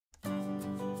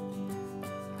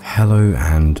Hello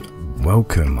and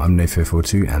welcome, I'm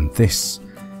No442 and this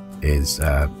is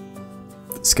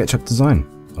SketchUp Design,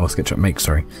 or SketchUp Make,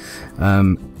 sorry.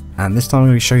 And this time I'm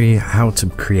going to show you how to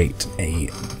create a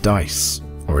dice,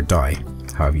 or a die,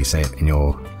 however you say it in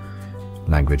your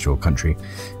language or country.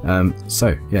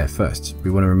 So yeah, first we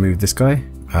want to remove this guy,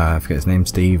 I forget his name,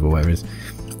 Steve or whatever it is.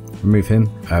 Remove him.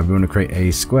 We want to create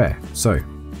a square, so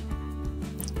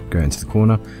go into the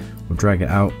corner, we'll drag it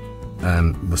out.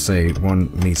 We'll say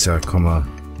 1 meter,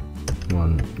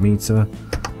 1 meter,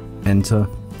 enter.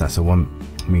 That's a 1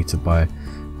 meter by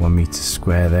 1 meter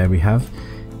square there we have.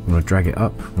 We want to drag it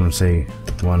up, we want to say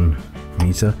 1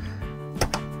 meter,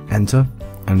 enter,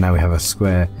 and now we have a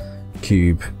square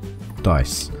cube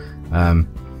dice.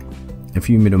 If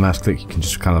you middle mouse click, you can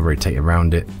just kind of rotate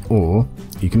around it, or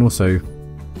you can also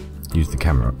use the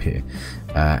camera up here.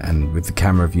 And with the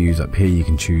camera views up here, you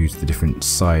can choose the different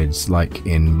sides, like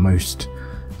in most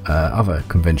other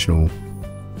conventional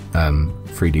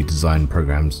 3D design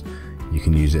programs. You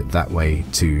can use it that way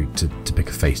to pick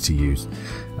a face to use.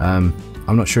 I'm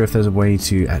not sure if there's a way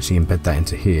to actually embed that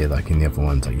into here, like in the other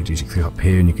ones. Like you usually click up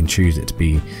here and you can choose it to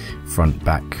be front,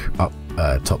 back, up,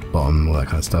 top, bottom, all that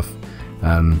kind of stuff.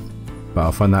 But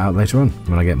I'll find that out later on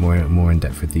when I get more in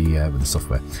depth with the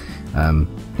software. I'm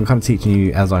kind of teaching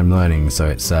you as I'm learning, so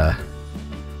that's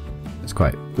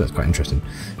quite interesting.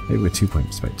 Maybe with 2-point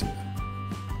perspective.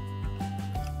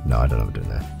 No, I don't know what I'm doing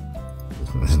there.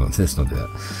 Let's not do that.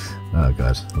 Oh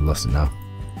god, I've lost it now.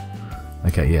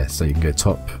 Okay, yeah, so you can go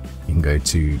top, you can go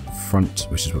to front,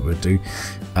 which is what we'll do.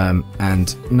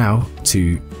 And now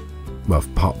to, well,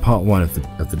 part one of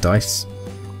the dice,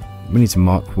 we need to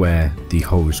mark where the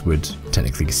holes would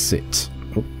technically sit.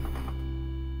 Oh.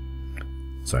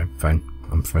 Sorry, phone,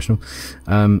 I'm professional.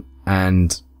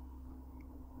 And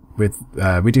with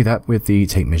we do that with the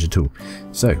tape measure tool.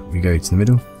 So we go to the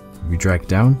middle, we drag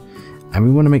down, and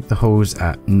we want to make the holes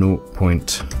at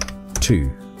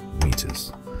 0.2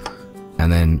 meters,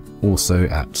 and then also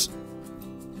at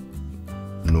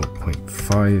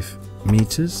 0.5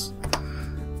 meters,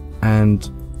 and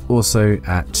also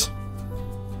at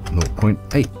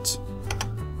 0.8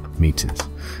 meters.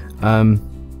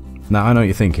 Now I know what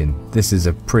you're thinking, this is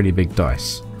a pretty big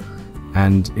dice,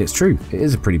 and it's true, it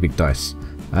is a pretty big dice,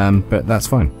 but that's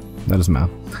fine, that doesn't matter.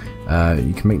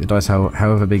 You can make the dice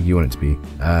however big you want it to be.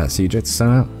 So you drag the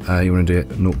center out, you want to do it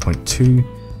 0.2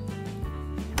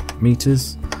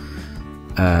 meters,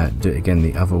 do it again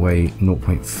the other way,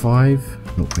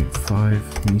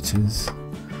 0.5 meters,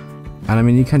 and I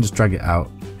mean you can just drag it out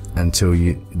until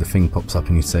the thing pops up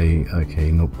and you say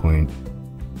okay, 0.8,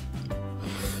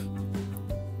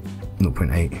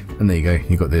 and there you go,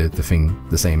 you got the thing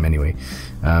the same anyway.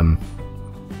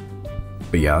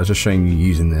 But yeah, I was just showing you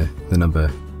using the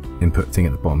number input thing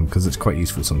at the bottom because it's quite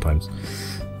useful sometimes.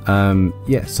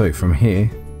 Yeah, so from here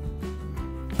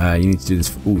you need to do this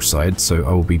for all sides, so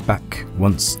I will be back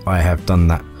once I have done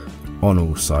that on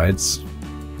all sides.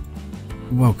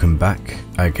 Welcome back.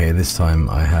 Okay, this time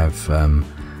I have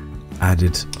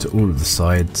added to all of the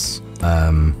sides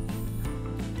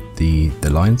the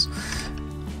lines.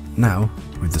 Now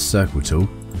with the circle tool,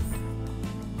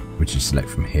 which you select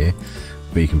from here,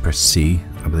 but you can press C,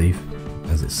 I believe,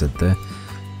 as it said there.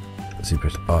 So you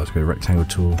press R, let's go to rectangle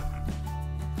tool,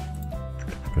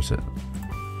 press it,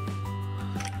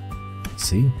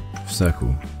 C,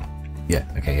 circle, yeah,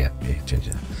 okay, yeah, change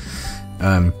that.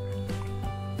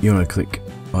 You want to click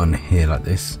on here like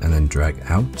this and then drag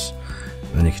out,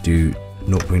 and then you can do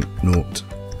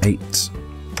 0.08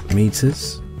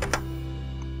 meters,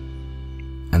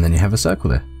 and then you have a circle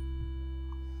there,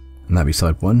 and that'd be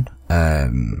side 1.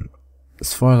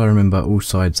 As far as I remember, all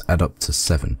sides add up to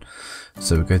 7.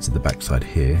 So we go to the back side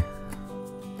here,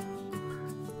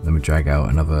 then we drag out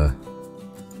another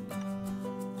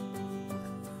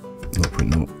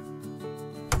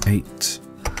 0.08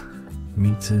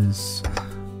 meters,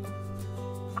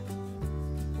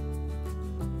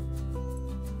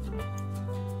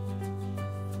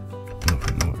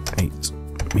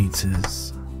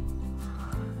 meters,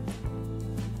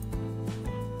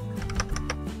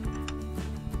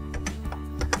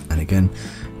 and again,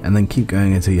 and then keep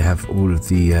going until you have all of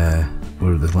the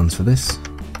ones for this.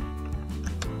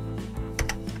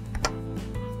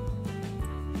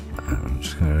 I'm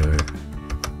just going to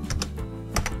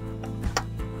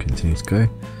continue to go.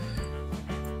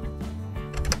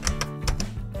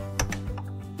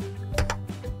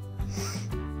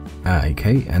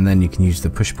 Okay, and then you can use the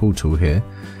push-pull tool here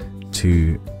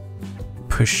to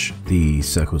push the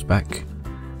circles back,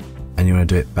 and you want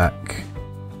to do it back.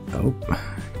 Oh,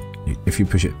 if you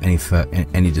push it any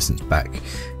distance back, you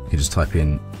can just type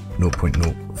in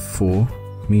 0.04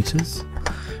 meters,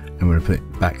 and we're going to put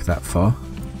it back that far.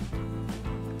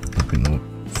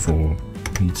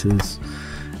 0.04 meters,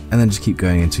 and then just keep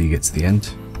going until you get to the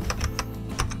end.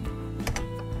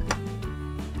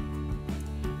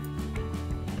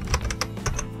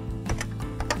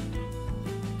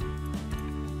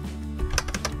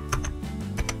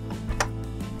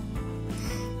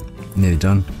 Nearly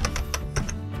done.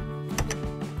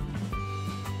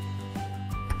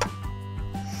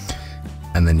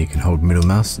 And then you can hold middle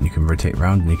mouse and you can rotate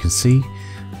around, and you can see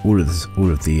all of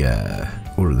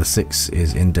the 6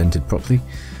 is indented properly.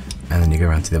 And then you go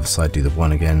around to the other side, do the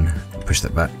 1 again, push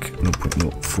that back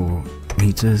 0.04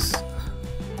 meters,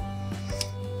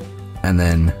 and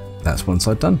then that's one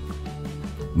side done.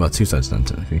 Well, 2 sides done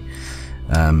technically.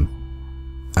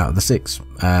 Out of the 6.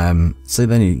 So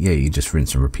then you just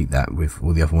rinse and repeat that with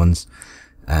all the other ones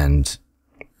and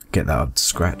get that up to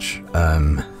scratch.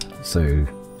 So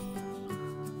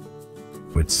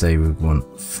we'd say we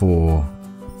want 4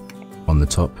 on the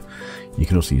top. You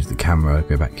can also use the camera,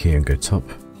 go back here and go top,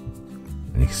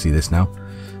 and you can see this now.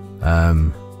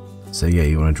 So yeah,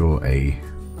 you want to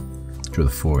draw the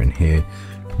 4 in here,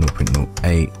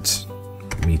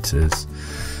 0.08 meters,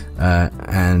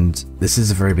 and this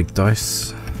is a very big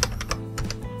dice,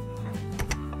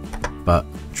 but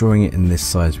drawing it in this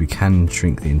size we can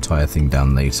shrink the entire thing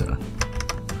down later,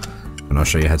 and I'll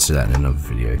show you how to do that in another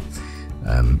video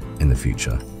in the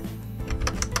future.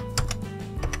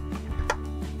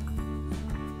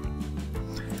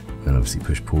 And obviously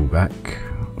push pull back,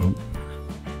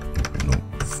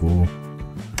 0.04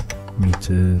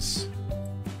 meters.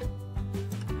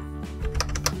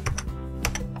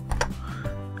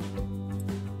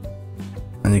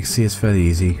 And you can see it's fairly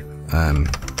easy.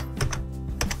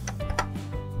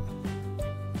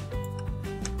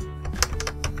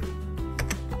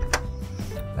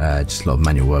 Just a lot of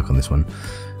manual work on this one.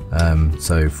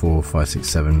 So 4, 5, 6,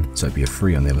 7, so it'd be a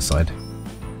 3 on the other side.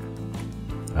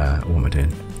 What am I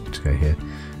doing? Just go here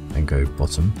and go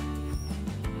bottom.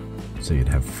 So you'd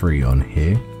have 3 on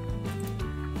here.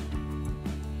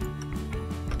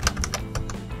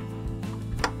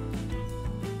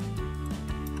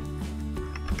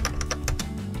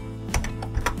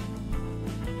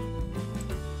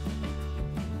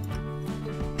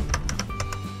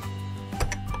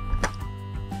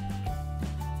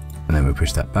 And then we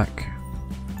push that back.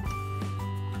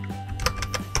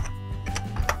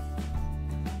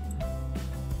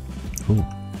 Ooh.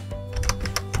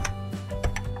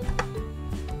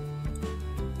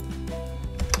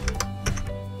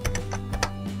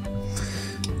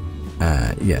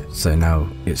 Yeah, so now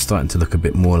it's starting to look a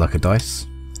bit more like a dice,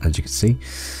 as you can see.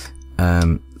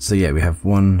 So yeah, we have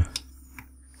 1,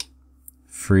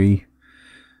 3,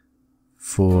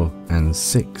 4, and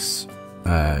 6.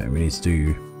 We need to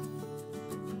do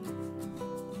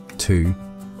 2.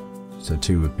 So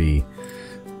 2 would be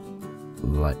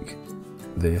like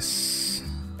this.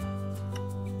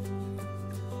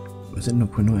 Was it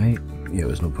 0.08? Yeah, it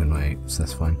was 0.08, so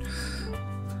that's fine.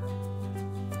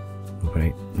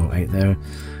 0.8 there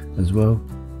as well.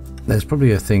 There's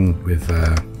probably a thing with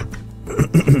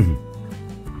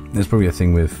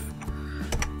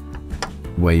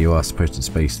where you are supposed to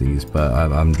space these, but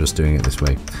I'm just doing it this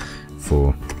way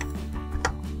for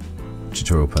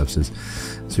tutorial purposes.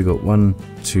 So we've got 1,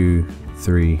 2,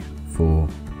 3, 4,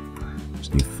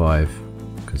 just need 5,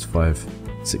 because 5,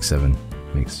 6, 7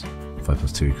 makes 5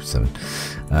 plus 2 equals 7.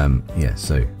 Yeah,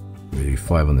 so we do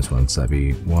 5 on this one, so that'd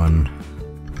be 1,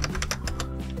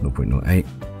 0.08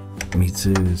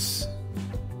 meters.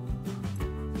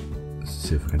 Let's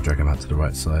see if I can drag them out to the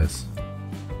right size.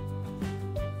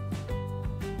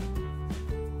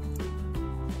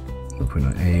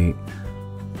 .08,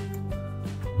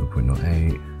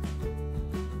 0.08,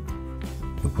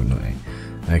 0.08.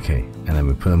 Okay, and then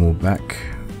we put them all back,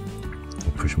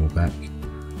 or push them all back.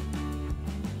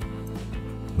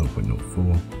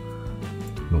 0.04,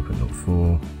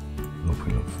 0.04,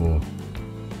 0.04,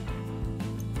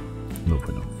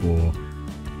 0.04,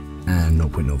 and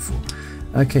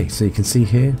 0.04. Okay, so you can see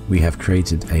here we have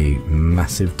created a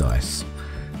massive dice.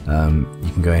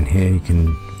 You can go in here, you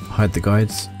can hide the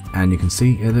guides, and you can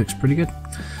see it looks pretty good.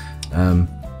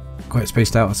 Quite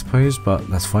spaced out, I suppose, but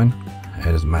that's fine.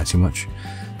 It doesn't matter too much.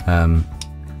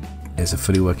 It's a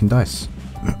fully working dice.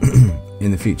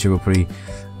 In the future, we'll probably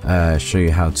show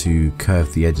you how to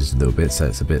curve the edges a little bit, so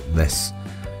it's a bit less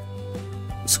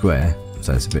square,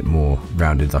 so it's a bit more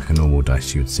rounded like a normal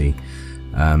dice you would see.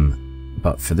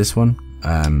 But for this one,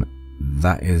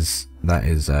 that is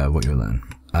what you'll learn.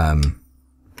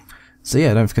 So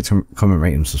yeah, don't forget to comment,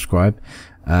 rate, and subscribe.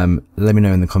 Let me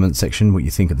know in the comments section what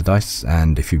you think of the dice,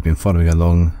 and if you've been following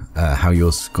along, how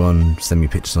yours gone. Send me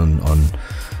pictures on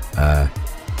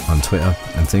Twitter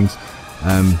and things.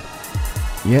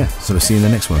 Yeah, so we'll see you in the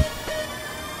next one.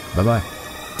 Bye bye.